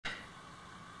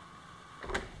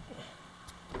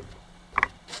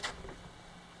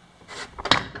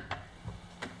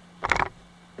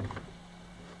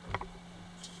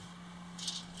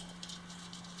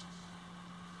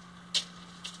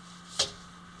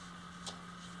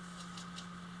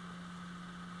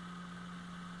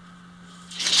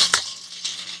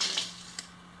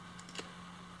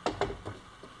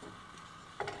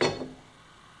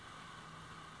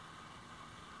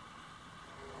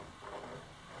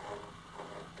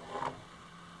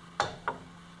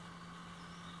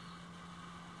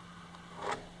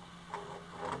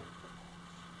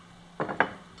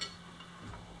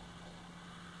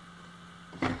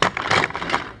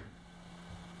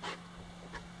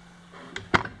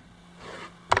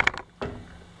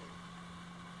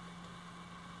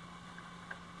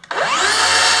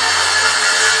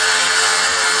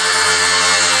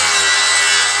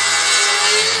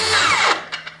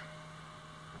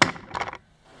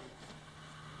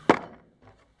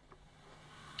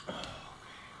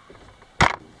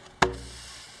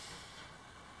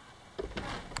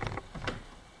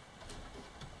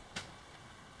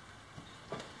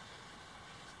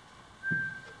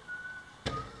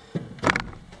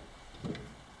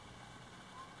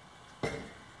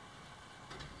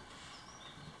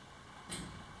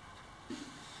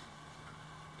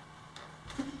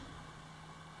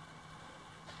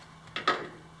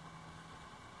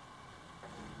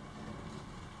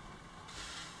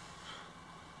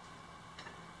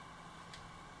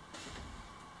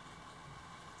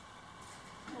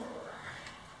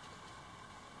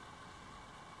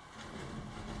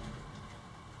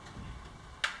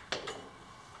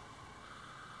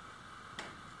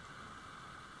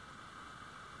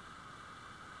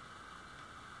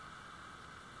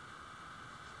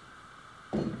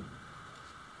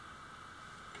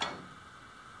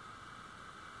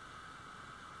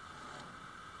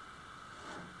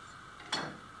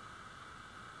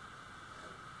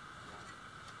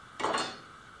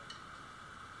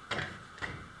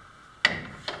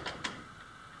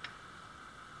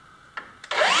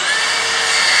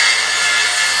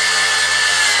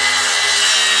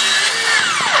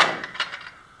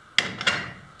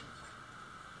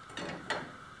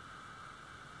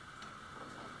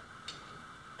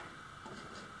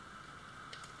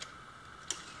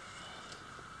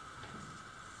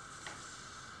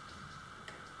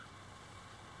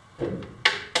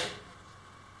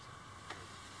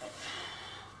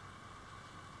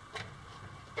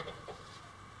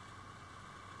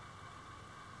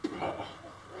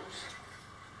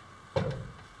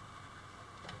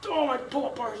Oh, my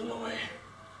pull-up bar's in the way.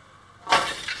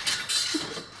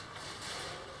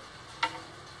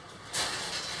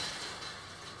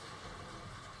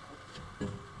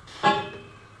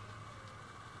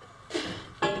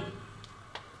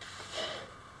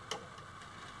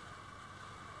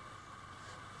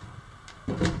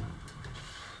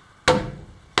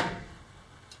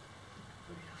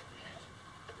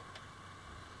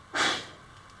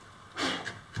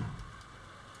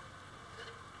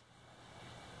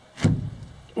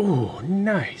 Ooh,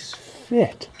 nice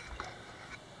fit.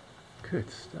 Good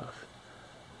stuff.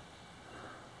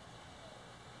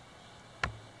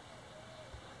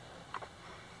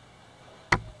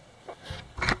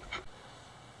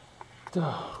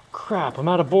 Oh, crap, I'm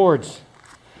out of boards.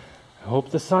 I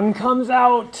hope the sun comes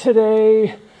out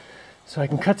today so I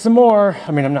can cut some more.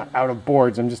 I mean, I'm not out of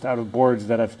boards, I'm just out of boards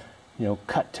that I've,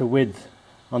 cut to width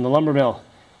on the lumber mill.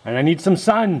 And I need some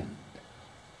sun.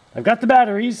 I've got the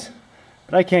batteries,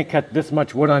 but I can't cut this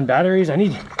much wood on batteries. I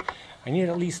need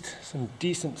at least some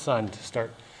decent sun to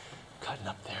start cutting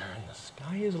up there. And the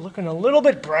sky is looking a little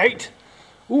bit bright.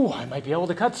 Ooh, I might be able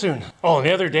to cut soon. Oh, and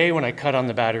the other day when I cut on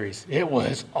the batteries, it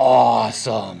was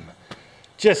awesome.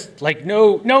 Just like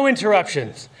no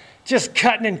interruptions. Just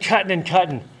cutting and cutting and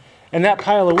cutting. And that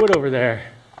pile of wood over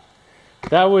there,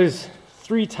 that was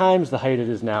 3 times the height it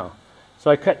is now. So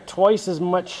I cut twice as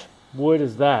much wood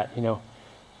as that,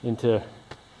 into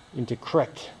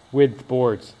correct width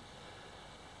boards.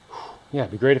 Yeah,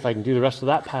 it'd be great if I can do the rest of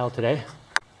that pile today.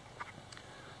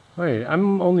 Wait,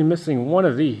 I'm only missing one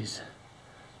of these.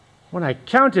 When I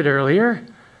counted earlier,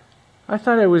 I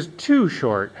thought I was 2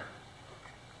 short.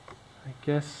 I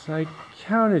guess I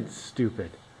counted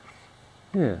stupid.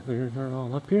 Yeah, they're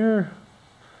all up here.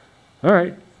 All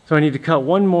right, so I need to cut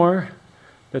one more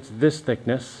that's this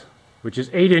thickness, which is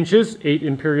 8 inches, 8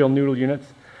 imperial noodle units,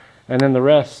 and then the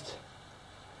rest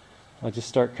I'll just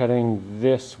start cutting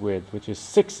this width, which is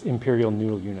 6 imperial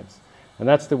noodle units. And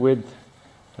that's the width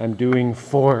I'm doing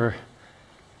for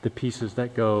the pieces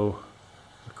that go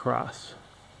across.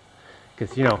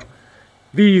 Because,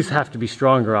 these have to be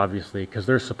stronger, obviously, because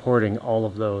they're supporting all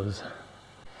of those.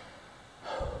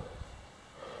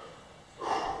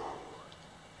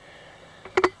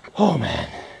 Oh, man.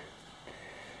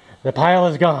 The pile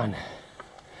is gone.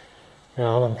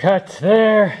 All of them cut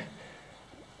there.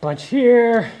 Bunch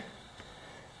here.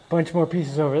 Bunch more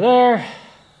pieces over there.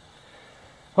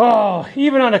 Oh,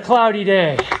 even on a cloudy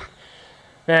day,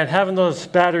 man, having those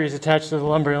batteries attached to the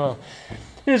lumber mill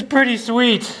is pretty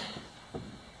sweet.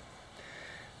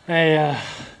 Wait,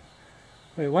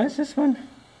 what is this one?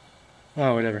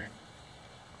 Oh, whatever.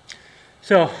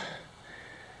 So,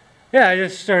 yeah, I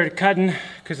just started cutting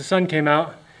because the sun came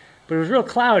out, but it was real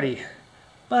cloudy.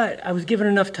 But I was given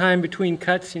enough time between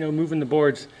cuts, moving the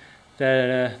boards,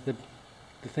 that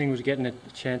the thing was getting a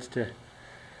chance to,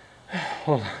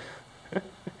 hold on.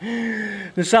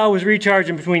 The saw was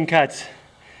recharging between cuts.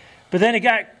 But then it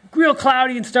got real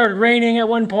cloudy and started raining at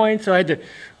one point, so I had to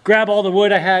grab all the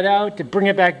wood I had out to bring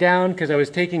it back down because I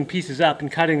was taking pieces up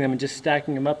and cutting them and just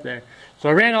stacking them up there. So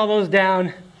I ran all those down.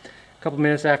 A couple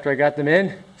minutes after I got them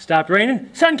in, stopped raining,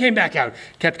 sun came back out.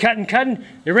 Kept cutting,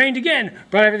 it rained again,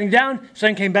 brought everything down,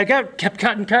 sun came back out, kept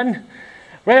cutting,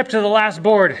 right up to the last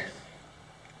board.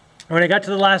 When I got to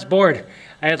the last board,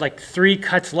 I had like 3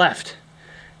 cuts left,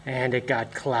 and it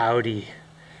got cloudy.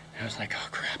 I was like, oh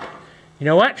crap. You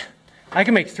know what? I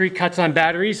can make 3 cuts on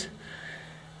batteries.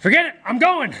 Forget it, I'm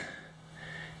going.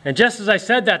 And just as I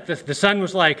said that, the sun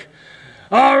was like,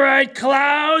 all right,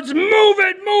 clouds, move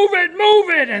it, move it, move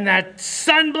it. And that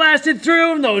sun blasted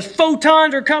through, and those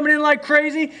photons are coming in like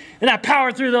crazy. And I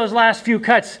powered through those last few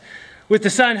cuts with the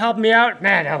sun helping me out.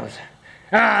 Man,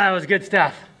 that was good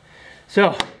stuff.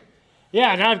 So,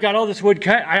 yeah, now I've got all this wood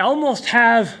cut. I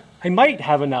might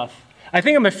have enough. I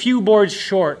think I'm a few boards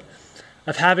short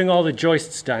of having all the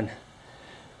joists done.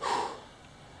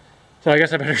 So I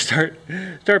guess I better start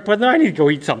putting them. I need to go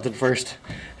eat something first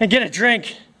and get a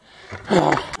drink.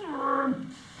 Oh,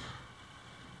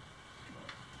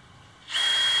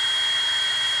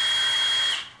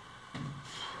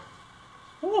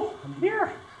 I'm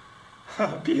here.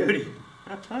 Oh, beauty.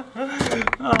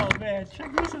 Oh man,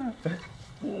 check this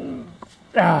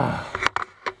out.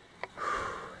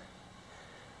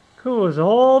 Goes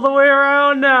all the way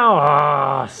around now.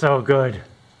 Ah, so good.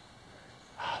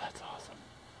 Oh, that's awesome.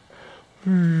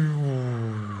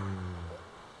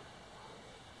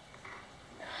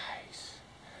 Nice.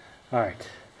 All right.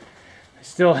 I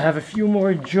still have a few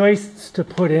more joists to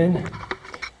put in.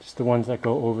 Just the ones that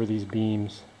go over these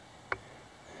beams.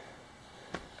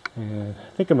 And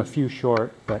I think I'm a few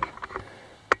short, but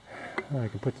I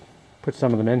can put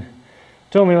some of them in.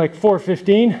 It's only like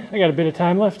 4:15. I got a bit of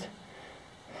time left.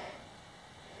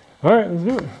 All right, let's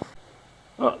do it.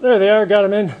 Oh, there they are. Got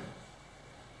them in.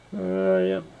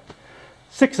 Yep.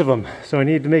 6 of them. So I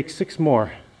need to make 6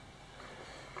 more.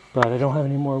 But I don't have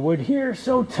any more wood here.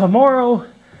 So tomorrow,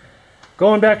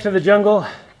 going back to the jungle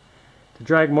to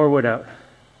drag more wood out.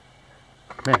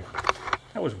 Man,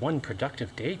 that was one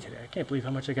productive day today. I can't believe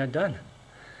how much I got done.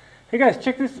 Hey guys,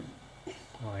 check this.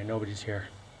 Oh, nobody's here.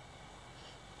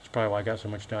 That's probably why I got so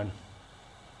much done.